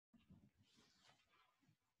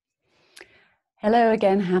Hello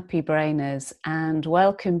again, happy brainers, and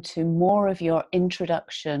welcome to more of your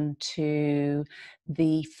introduction to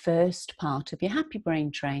the first part of your happy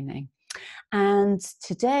brain training. And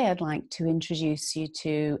today I'd like to introduce you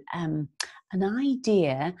to an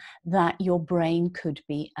idea that your brain could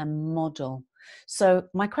be a model. So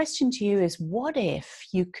my question to you is, what if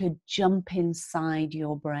you could jump inside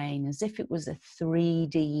your brain as if it was a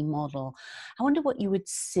 3D model? I wonder what you would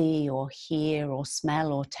see or hear or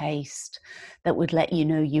smell or taste that would let you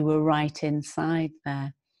know you were right inside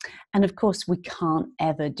there. And of course, we can't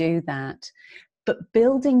ever do that. But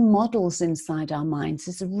building models inside our minds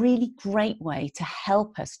is a really great way to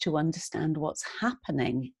help us to understand what's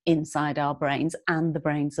happening inside our brains and the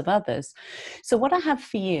brains of others. So what I have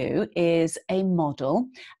for you is a model,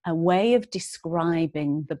 a way of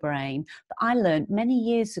describing the brain that I learned many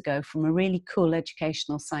years ago from a really cool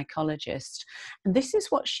educational psychologist. And this is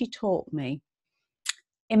what she taught me.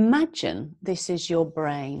 Imagine this is your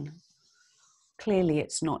brain. Clearly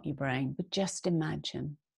it's not your brain, but just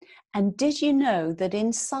imagine. And did you know that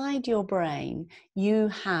inside your brain, you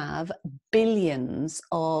have billions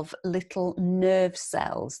of little nerve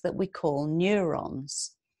cells that we call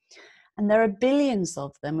neurons? And there are billions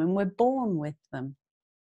of them, and we're born with them.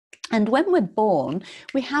 And when we're born,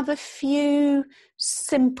 we have a few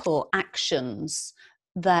simple actions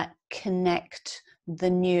that connect the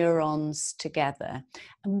neurons together.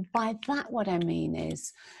 And by that, what I mean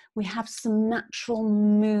is we have some natural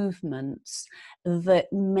movements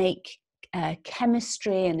that make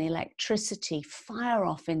chemistry and electricity fire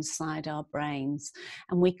off inside our brains,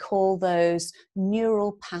 and we call those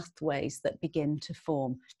neural pathways that begin to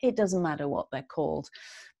form. It doesn't matter what they're called,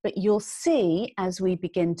 but you'll see as we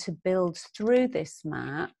begin to build through this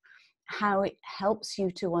map how it helps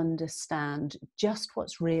you to understand just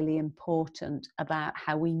what's really important about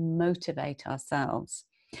how we motivate ourselves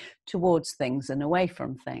towards things and away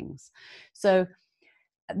from things. So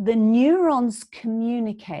the neurons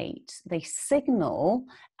communicate, they signal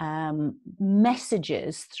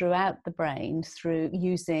messages throughout the brain through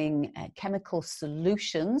using chemical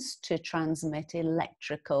solutions to transmit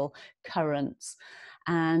electrical currents.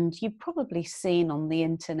 And you've probably seen on the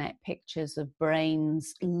internet pictures of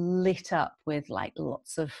brains lit up with like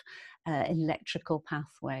lots of electrical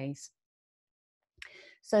pathways.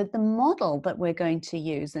 So the model that we're going to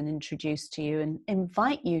use and introduce to you and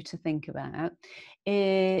invite you to think about,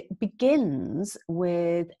 it begins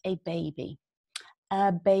with a baby.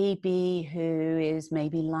 A baby who is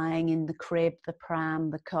maybe lying in the crib, the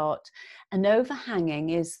pram, the cot, and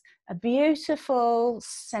overhanging is a beautiful,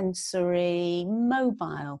 sensory,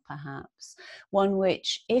 mobile perhaps, one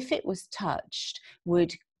which, if it was touched,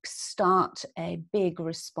 would start a big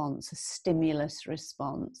response, a stimulus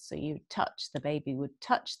response. So you touch, the baby would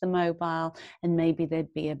touch the mobile, and maybe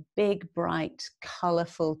there'd be a big, bright,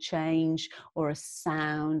 colourful change or a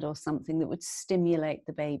sound or something that would stimulate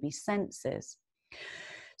the baby's senses.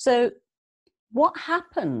 So what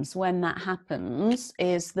happens when that happens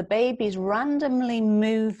is the baby's randomly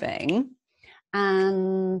moving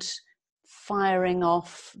and firing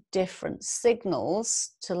off different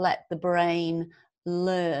signals to let the brain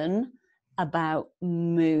learn about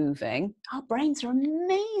moving. Our brains are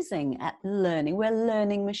amazing at learning. We're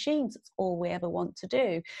learning machines. It's all we ever want to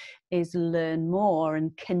do is learn more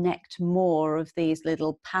and connect more of these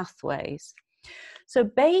little pathways. So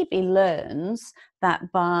baby learns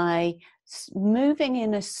that by moving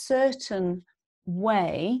in a certain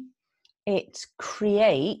way, it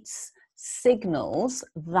creates signals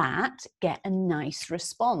that get a nice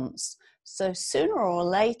response. So sooner or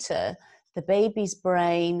later, the baby's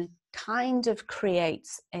brain kind of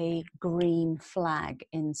creates a green flag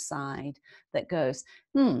inside that goes,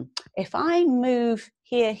 if I move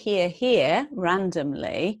here, here, here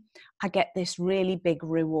randomly, I get this really big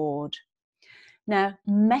reward. Now,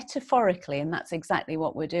 metaphorically, and that's exactly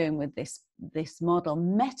what we're doing with this model,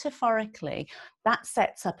 metaphorically, that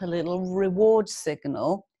sets up a little reward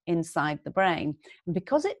signal inside the brain. And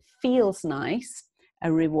because it feels nice,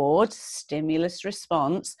 a reward, stimulus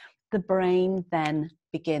response, the brain then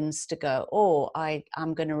begins to go, oh,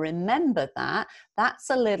 I'm going to remember that. That's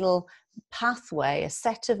a little pathway, a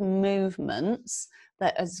set of movements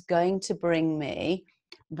that is going to bring me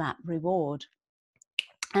that reward.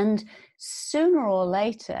 And sooner or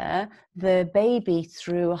later, the baby,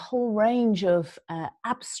 through a whole range of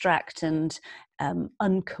abstract and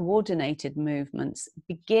uncoordinated movements,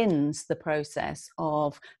 begins the process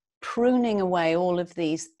of pruning away all of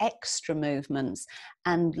these extra movements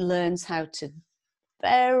and learns how to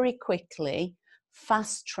very quickly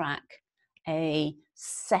fast track a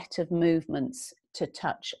set of movements to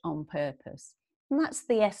touch on purpose. And that's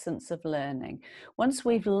the essence of learning. Once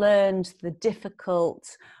we've learned the difficult,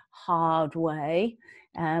 hard way,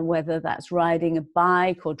 whether that's riding a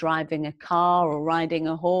bike or driving a car or riding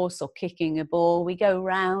a horse or kicking a ball, we go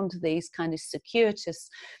round these kind of circuitous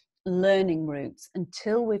learning routes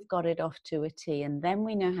until we've got it off to a T, and then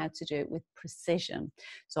we know how to do it with precision.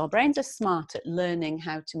 So our brains are smart at learning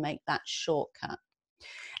how to make that shortcut.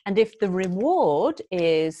 And if the reward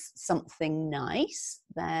is something nice,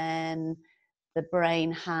 then the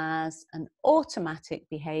brain has an automatic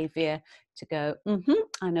behavior to go,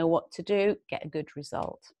 I know what to do, get a good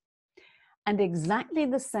result. And exactly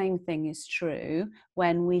the same thing is true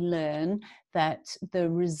when we learn that the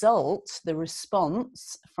result, the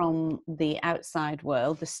response from the outside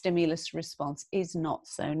world, the stimulus response, is not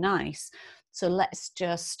so nice. So let's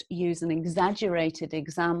just use an exaggerated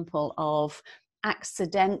example of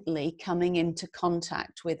accidentally coming into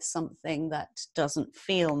contact with something that doesn't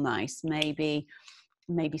feel nice, maybe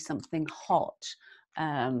something hot.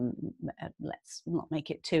 Let's not make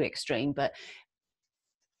it too extreme, but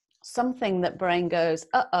something that brain goes,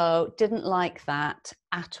 uh-oh, didn't like that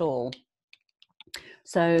at all.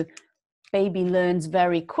 So baby learns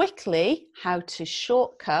very quickly how to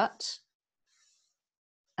shortcut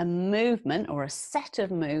a movement or a set of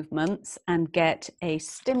movements and get a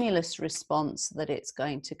stimulus response that it's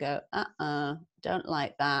going to go, don't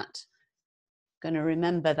like that, going to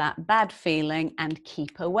remember that bad feeling and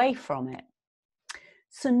keep away from it.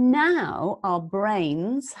 So now our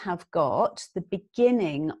brains have got the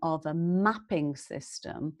beginning of a mapping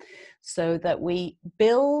system so that we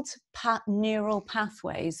build neural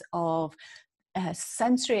pathways of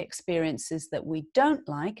sensory experiences that we don't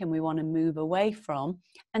like and we want to move away from,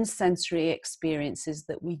 and sensory experiences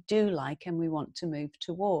that we do like and we want to move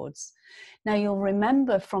towards. Now you'll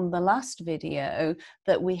remember from the last video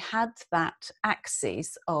that we had that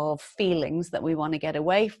axis of feelings that we want to get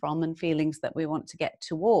away from and feelings that we want to get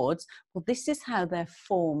towards. Well, this is how they're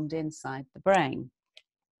formed inside the brain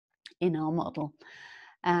in our model.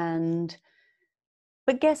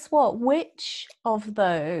 But guess what? Which of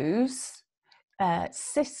those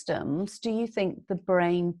systems do you think the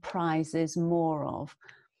brain prizes more of?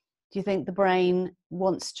 Do you think the brain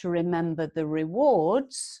wants to remember the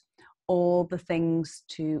rewards or the things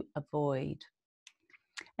to avoid?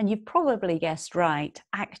 And you've probably guessed right.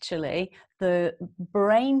 Actually, the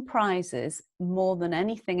brain prizes more than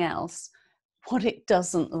anything else what it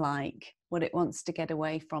doesn't like, what it wants to get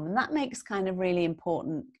away from. And that makes kind of really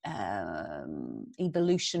important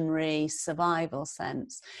evolutionary survival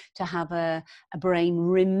sense, to have a brain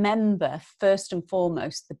remember first and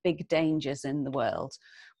foremost the big dangers in the world.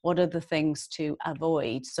 What are the things to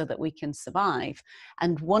avoid so that we can survive?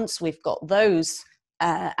 And once we've got those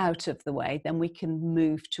out of the way, then we can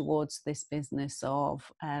move towards this business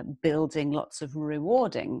of building lots of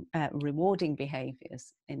rewarding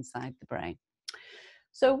behaviors inside the brain.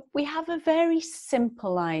 So we have a very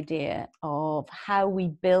simple idea of how we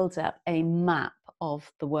build up a map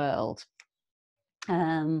of the world.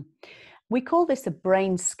 We call this a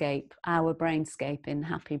brainscape, our brainscape in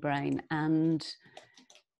Happy Brain. And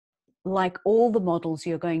like all the models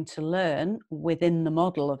you're going to learn within the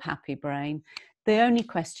model of Happy Brain, the only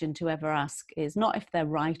question to ever ask is not if they're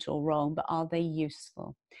right or wrong, but are they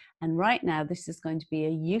useful? And right now, this is going to be a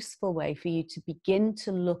useful way for you to begin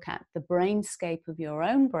to look at the brainscape of your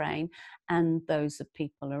own brain and those of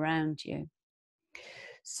people around you.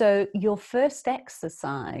 So your first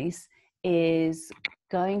exercise is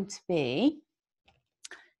going to be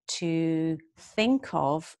to think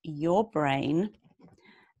of your brain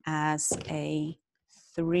as a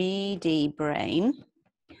 3D brain.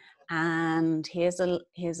 And here's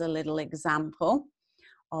a little example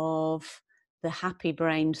of the Happy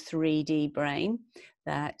Brain 3D brain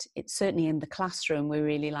that it's certainly in the classroom we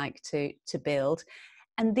really like to build.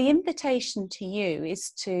 And the invitation to you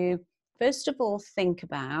is to, first of all, think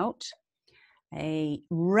about a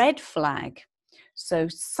red flag. So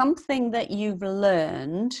something that you've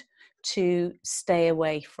learned to stay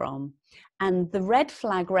away from. And the red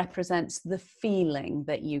flag represents the feeling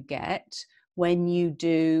that you get when you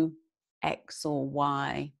do X or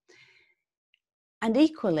Y. And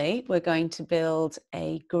equally, we're going to build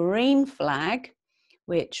a green flag,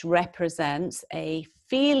 which represents a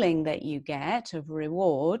feeling that you get of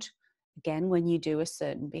reward, again, when you do a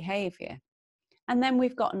certain behavior. And then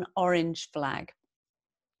we've got an orange flag.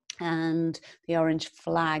 And the orange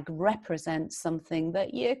flag represents something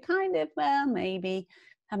that you kind of, well, maybe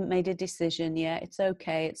haven't made a decision yet. It's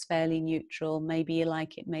okay. It's fairly neutral. Maybe you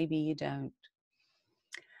like it, maybe you don't.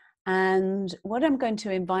 And what I'm going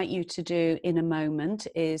to invite you to do in a moment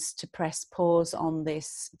is to press pause on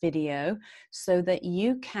this video so that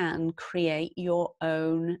you can create your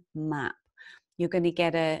own map. You're going to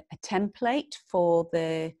get a template for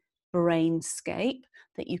the Brainscape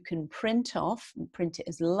that you can print off and print it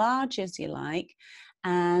as large as you like.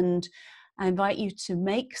 And I invite you to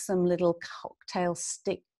make some little cocktail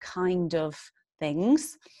stick kind of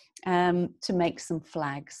things to make some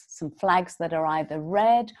flags that are either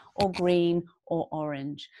red or green or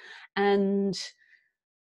orange. And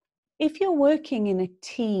if you're working in a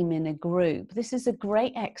team, in a group, this is a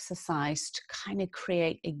great exercise to kind of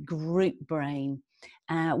create a group brain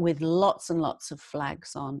with lots and lots of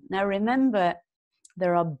flags on. Now remember,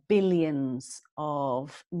 there are billions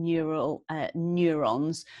of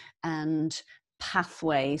neurons and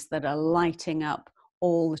pathways that are lighting up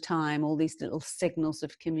all the time, all these little signals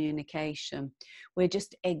of communication. We're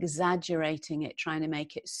just exaggerating it, trying to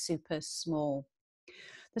make it super small.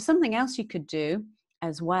 There's something else you could do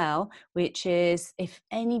as well, which is if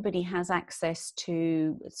anybody has access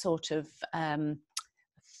to sort of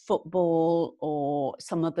football or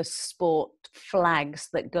some other sport flags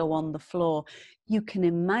that go on the floor, you can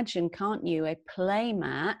imagine, can't you, a play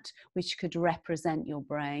mat which could represent your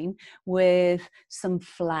brain with some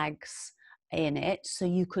flags in it, so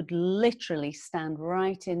you could literally stand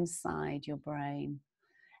right inside your brain.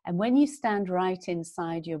 And when you stand right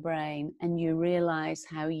inside your brain and you realize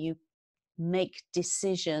how you make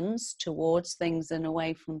decisions towards things and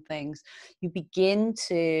away from things, you begin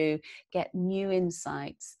to get new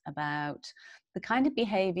insights about the kind of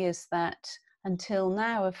behaviors that until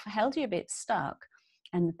now have held you a bit stuck,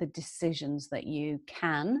 and the decisions that you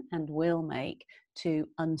can and will make to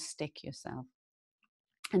unstick yourself.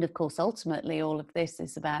 And of course, ultimately, all of this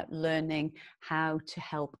is about learning how to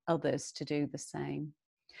help others to do the same.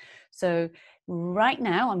 So right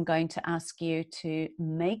now, I'm going to ask you to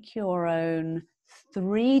make your own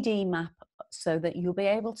 3D map so that you'll be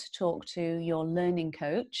able to talk to your learning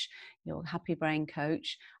coach, your Happy Brain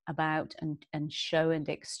coach, about and show and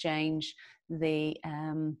exchange the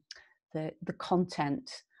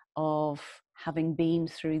content of having been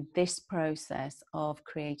through this process of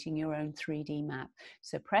creating your own 3D map.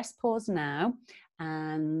 So press pause now,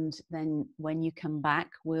 and then when you come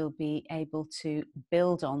back, we'll be able to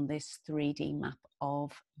build on this 3D map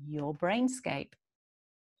of your Brainscape.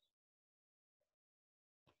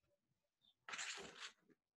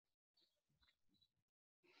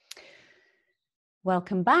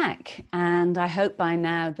 Welcome back, and I hope by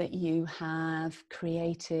now that you have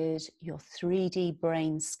created your 3D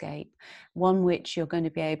Brainscape, one which you're going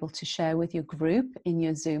to be able to share with your group in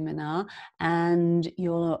your Zoominar, and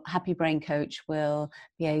your Happy Brain coach will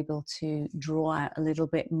be able to draw out a little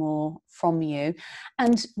bit more from you.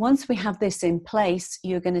 And once we have this in place,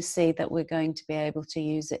 you're going to see that we're going to be able to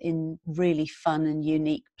use it in really fun and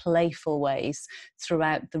unique, playful ways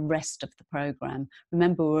throughout the rest of the program.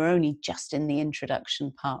 Remember, we're only just in the introduction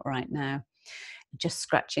part right now, just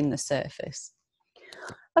scratching the surface.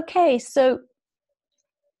 Okay, so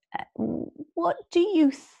what do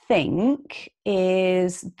you think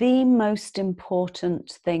is the most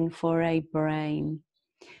important thing for a brain?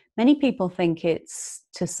 Many people think it's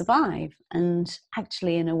to survive, and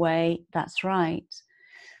actually in a way that's right.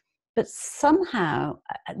 But somehow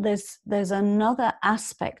there's another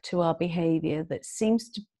aspect to our behavior that seems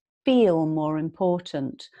to feel more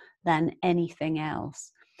important than anything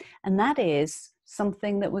else. And that is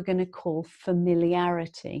something that we're going to call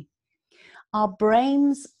familiarity. Our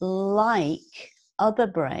brains like other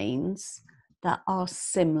brains that are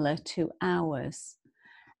similar to ours.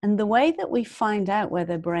 And the way that we find out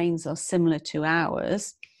whether brains are similar to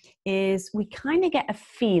ours is we kind of get a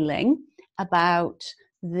feeling about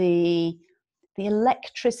the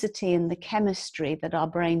electricity and the chemistry that our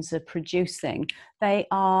brains are producing. They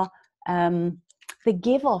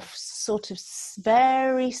give off sort of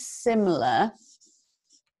very similar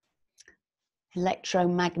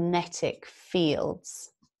electromagnetic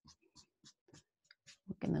fields.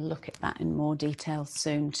 We're going to look at that in more detail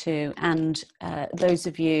soon too. And those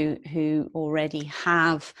of you who already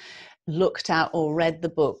have looked at or read the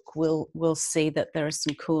book will see that there are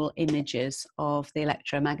some cool images of the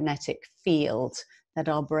electromagnetic field that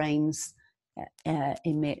our brains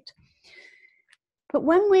emit. But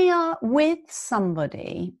when we are with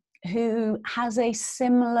somebody who has a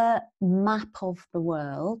similar map of the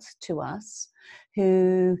world to us,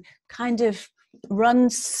 who kind of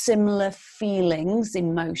runs similar feelings,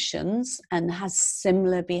 emotions, and has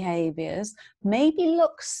similar behaviors, maybe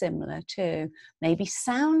looks similar too, maybe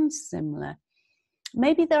sounds similar,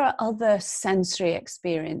 Maybe there are other sensory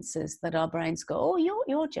experiences that our brains go, oh,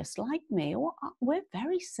 you're just like me, or we're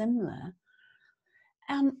very similar.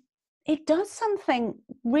 It does something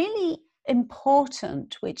really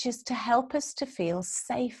important, which is to help us to feel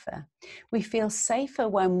safer. We feel safer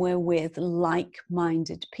when we're with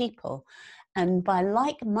like-minded people. And by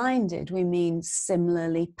like-minded, we mean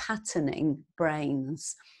similarly patterning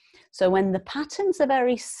brains. So when the patterns are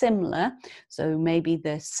very similar, so maybe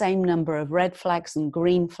the same number of red flags and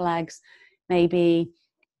green flags, maybe,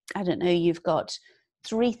 I don't know, you've got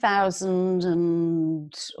 3,000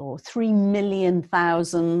 or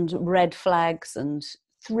 3,000,000 red flags and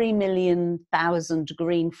 3,000,000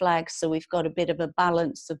 green flags. So we've got a bit of a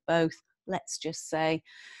balance of both, let's just say.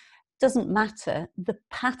 Doesn't matter. The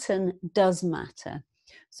pattern does matter.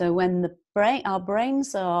 So when our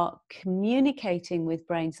brains are communicating with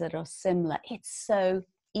brains that are similar, it's so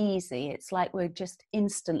easy. It's like we're just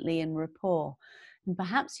instantly in rapport. And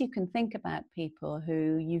perhaps you can think about people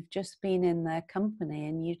who you've just been in their company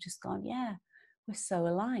and you've just gone, yeah, we're so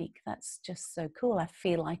alike. That's just so cool. I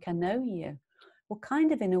feel like I know you. Well,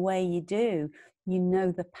 kind of in a way you do. You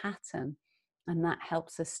know the pattern, and that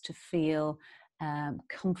helps us to feel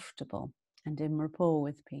comfortable and in rapport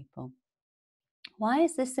with people. Why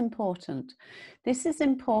is this important? This is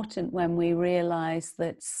important when we realize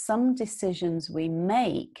that some decisions we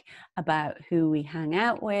make about who we hang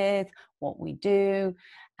out with, what we do,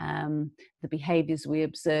 the behaviors we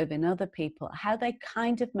observe in other people, how they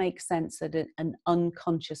kind of make sense at an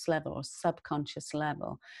unconscious level or subconscious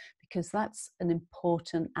level, because that's an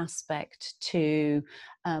important aspect to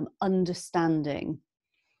understanding.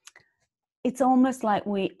 It's almost like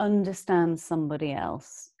we understand somebody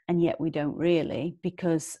else, and yet we don't really,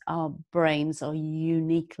 because our brains are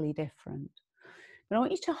uniquely different. But I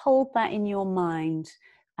want you to hold that in your mind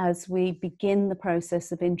as we begin the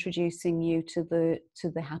process of introducing you to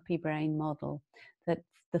the happy brain model. That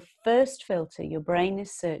the first filter your brain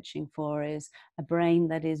is searching for is a brain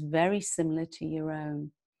that is very similar to your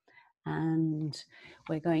own. And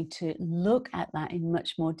we're going to look at that in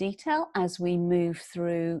much more detail as we move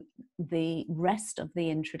through the rest of the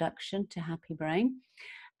introduction to Happy Brain.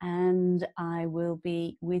 And I will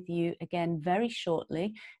be with you again very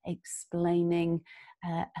shortly, explaining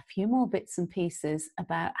a few more bits and pieces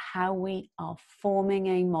about how we are forming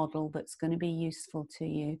a model that's going to be useful to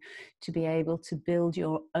you to be able to build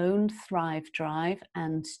your own Thrive Drive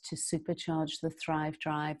and to supercharge the Thrive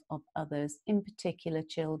Drive of others, in particular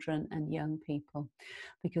children and young people,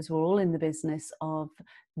 because we're all in the business of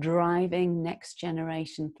driving next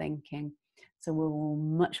generation thinking. So we're all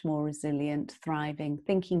much more resilient, thriving,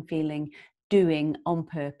 thinking, feeling, doing on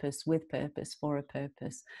purpose, with purpose, for a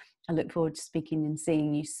purpose. I look forward to speaking and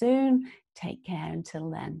seeing you soon. Take care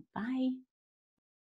until then. Bye.